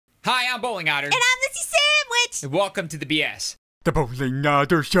I'm Bowling Otter. And I'm Missy Sandwich. And welcome to the BS. The Bowling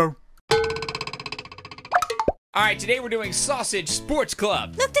Otter Show. Alright, today we're doing Sausage Sports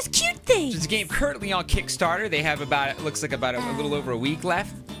Club. Look, this cute thing. It's a game currently on Kickstarter. They have it looks like about a little over a week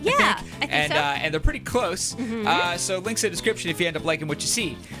left. Yeah, I think so. And they're pretty close. So links in the description if you end up liking what you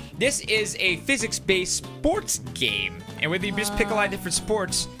see. This is a physics-based sports game. And with you just pick a lot of different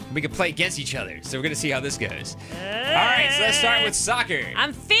sports, and we can play against each other. So we're going to see how this goes. Alright, so let's start with soccer.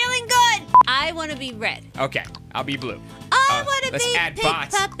 I'm feeling good. I want to be red. Okay, I'll be blue. I want to be Let's add pink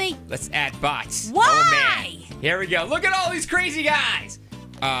bots. puppy. Let's add bots. Why? Oh, man. Here we go. Look at all these crazy guys.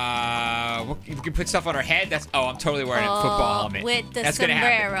 We can put stuff on our head. I'm totally wearing a football helmet. With the That's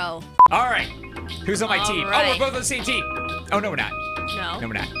sombrero. All right. Who's on my team? right. Oh, we're both on the same team. Oh, no, we're not. No. No,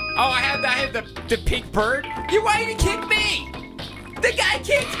 we're not. Oh, I have the pink bird. You why even kick me? The guy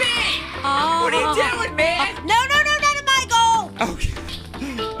kicked me. Oh. What are you doing, man? No, not in my goal. Okay.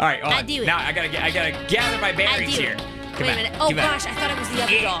 All right. Hold on. I do it. Now I gotta gather my bearings here. Come Wait a on. minute. Oh, Come on. gosh. I thought it was the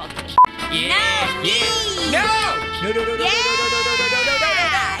other dog. Yeah. No, me. No. No.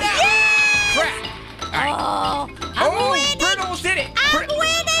 Crap. All right. Oh, I'm winning. Bird almost did it. I'm winning.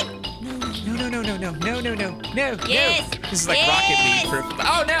 No. Yes. This is like yes. Rocket League.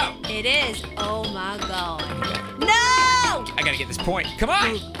 Oh, no. It is. Oh, my God. No. I gotta get this point. Come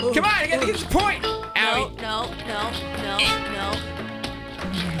on. Come on. I gotta get this point. Owie. No.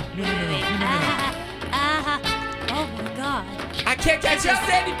 Oh, my God. I can't catch up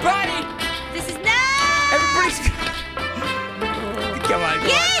to anybody. This is no. Everybody's. Come on.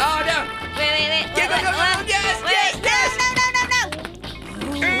 Yes. Oh, no. Wait. Go. Yes.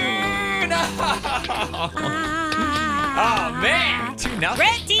 No. Oh, man. 2-0.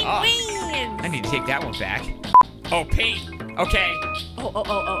 Red team Oh, wins. I need to take that one back. Oh, paint. Okay.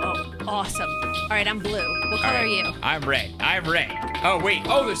 Oh. Awesome. All right, I'm blue. What color are you? I'm red. Oh, wait.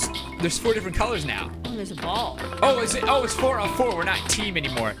 Oh, there's 4 different colors now. Oh, there's a ball. Oh, is it? Oh, it's 4 on 4. We're not team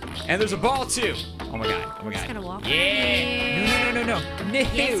anymore. And there's a ball, too. Oh, my God. I'm just gonna walk. Yeah. No.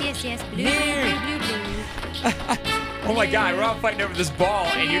 Yes. Blue. Oh, my God. We're all fighting over this ball,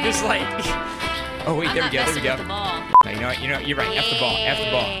 and you're just like... Oh, wait. There we go. The ball. No, you know what? You're right. F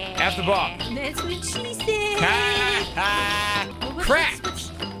the ball. That's what she said. Crap.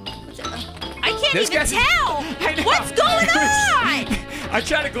 I can't This even guy's- tell. I know. What's going on? I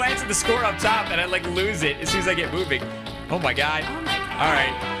try to glance at the score up top, and I like lose it as soon as I get moving. Oh my God. Oh my God. All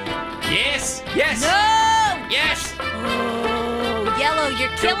right. Yes. No. Yes. Oh, yellow, you're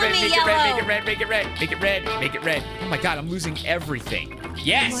killing me, Make yellow. it red. Oh my God, I'm losing everything.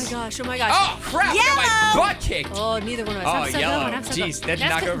 Yes. Oh my gosh. Oh crap! Yellow. I got my butt kicked. Oh, neither one of us. Oh, I'm so yellow. good. I'm so Jeez, good. that did That's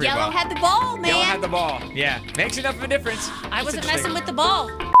not go 'cause very yellow well. had the ball, man. Yellow had the ball. Yeah, makes enough of a difference. I wasn't messing with the ball.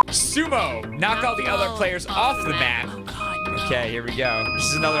 Sumo. Knock all the other players off the map. Oh God, no. Okay, here we go. This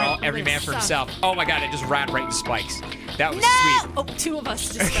is another every man for himself. Oh my God, I just ran right into spikes. That was sweet. Oh, 2 of us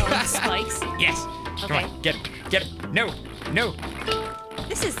just fell into spikes. Yes. Okay. Come on, get him. No.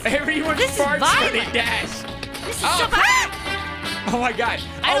 This is Everyone this is farts when they violent. dash. This is Oh, so crap! Oh my God.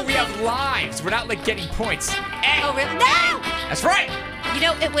 I Oh, don't we think- have lives. We're not like getting points. Hey, Oh, really? No! That's right. You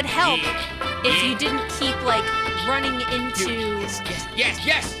know, it would help if Yeah. you didn't keep, like, running into... Yes.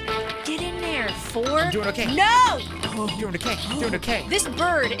 Get in there, 4. I'm doing okay. No! I'm doing okay. This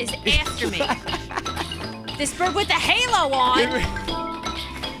bird is after me. This bird with the halo on.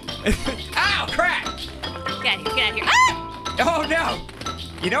 Ow, crap. Get out of here. Ah! Oh, no.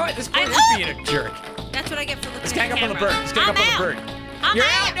 You know what? This bird is being a jerk. That's what I get for looking Let's at gang the up on the camera. bird. Let's gang up on the bird. I'm You're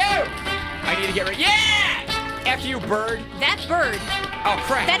out. out. No. I need to get rid. Yeah. F you, bird. That bird, Oh,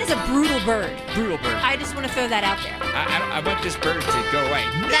 crap. that is a brutal bird. brutal bird. I just want to throw that out there. I want this bird to go away.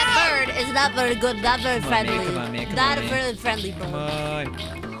 That bird is not very good, not very Come on, man, friendly. come on, man, come Not on, a man. very friendly bird.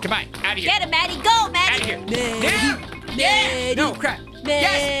 Come on. Out of here. Get him, Maddie. Go, Maddie. Out of here. Maddie. Yeah. No, crap.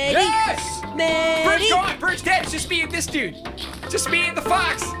 Maddie. Yes. Maddie. Bird's gone. Bird's dead. It's just me and this dude. Just me and the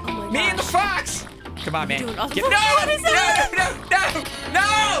fox. my Me and the fox. Come on, man. doing awesome. Get, What is that?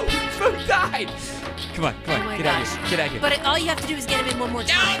 no. Food died. Come on. Oh my Get out of gosh. here. Get out of here. But all you have to do is get him in one more No.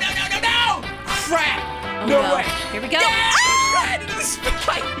 time. Crap. Oh, No way. Here we go. Yeah. Right into the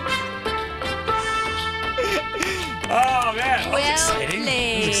spike. Oh, man. That was exciting.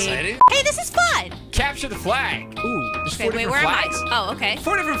 That was exciting. Hey, this is fun. Capture the flag. Ooh, there's 4 Okay, wait, different where flags. am I? Oh, okay.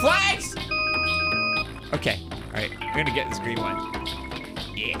 4 different flags. Okay. All right. We're going to get this green one.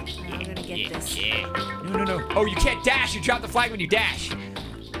 Yeah. I'm gonna get this. Yeah. No. Oh, you can't dash. You drop the flag when you dash. Go.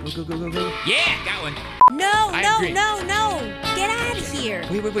 Yeah, got one. No. agree. Get out of here.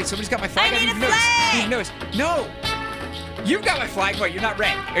 Wait. Somebody's got my flag. I need didn't a even flag. notice. No. You've got my flag point. You're not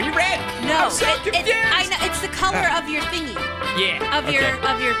red. Are you red? No. I'm so confused. I know. It's the color of your thingy. Yeah. Of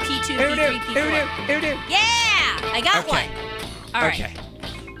your P2, P3, P4. Yeah! I got one. All right. Okay.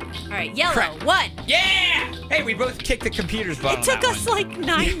 All right, yellow, Crap. 1. Yeah! Hey, we both kicked the computer's butt. It took us like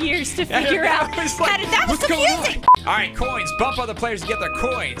 9 years to figure out how to. That was confusing. All right, coins. Bump other players to get their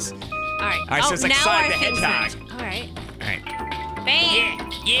coins. All right. All right, so it's like now Sonic our the thing's Hedgehog. match. All right. All right.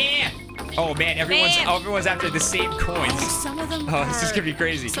 Bam. Yeah. Oh man, everyone's after the same coins. Oh, some of them Oh, this is gonna be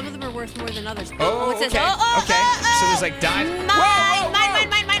crazy. Some of them are worth more than others. Oh, it says, okay. Okay. So there's like dimes. Mine.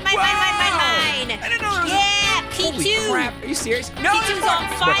 I didn't know there was Yeah, P2. Holy crap! Are you serious? No, P2's on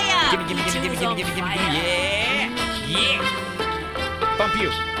fire. Gimme. Yeah.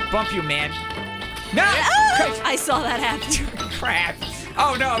 Bump you, man. No. Oh, I saw that happen. Crap.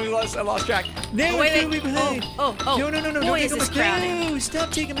 Oh no, I lost track. No, wait. me behind. Oh. No. Boy, is this crowded. No,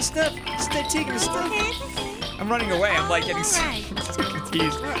 stop taking the stuff. Stop taking the stuff. I'm running away. I'm like getting so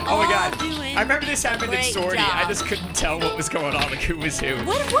confused. Oh my god. I remember this happened in Sortie. I just couldn't tell what was going on, like who was who.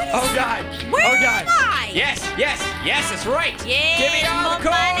 What is Oh god. Where oh god. am I? Yes, that's right. Yeah, Give me all the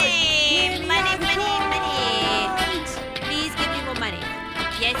money. Money. Please give me more money.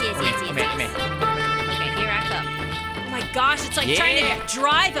 Yes. Okay, here I come. Oh my gosh, it's like trying to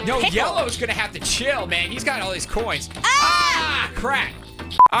drive a pickle. Yellow's gonna have to chill, man. He's got all these coins. Ah, crap.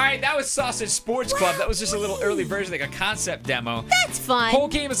 All right, that was Sausage Sports Club. That was just a little early version, like a concept demo. That's fun. Whole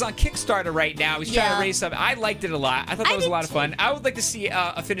game is on Kickstarter right now. He's trying to raise some. I liked it a lot. I thought that was a lot of fun. I would like to see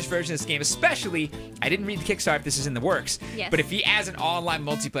a finished version of this game, especially, I didn't read the Kickstarter if this is in the works, but if he adds an online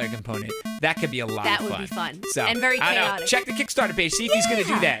multiplayer component, that could be a lot of fun. That would be fun. So, and very chaotic. I know. Check the Kickstarter page. See if he's going to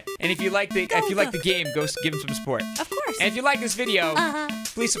do that. And if you like the game, go give him some support. Of course. And if you like this video,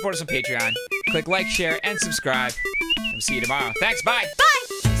 please support us on Patreon. Click like, share, and subscribe. And we'll see you tomorrow. Thanks. Bye. Bye.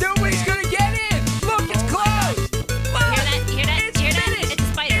 Nobody's gonna get in! Look, it's closed! Look! You hear that? It's a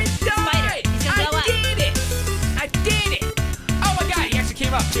spider. It's a spider. He's gonna blow up. I did it! Oh my god, he actually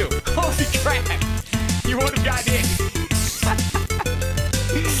came up too. Holy crap! You would have got in.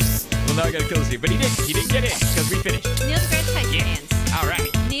 Well, now I gotta kill this dude, but he didn't. He didn't get in because we finished. Neil deGrasse Tyson hands. All right.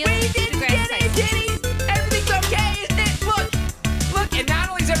 Neil deGrasse Tyson. Kitties! Everything's okay, isn't it? Look! And not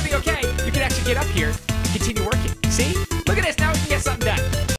only is everything okay, you can actually get up here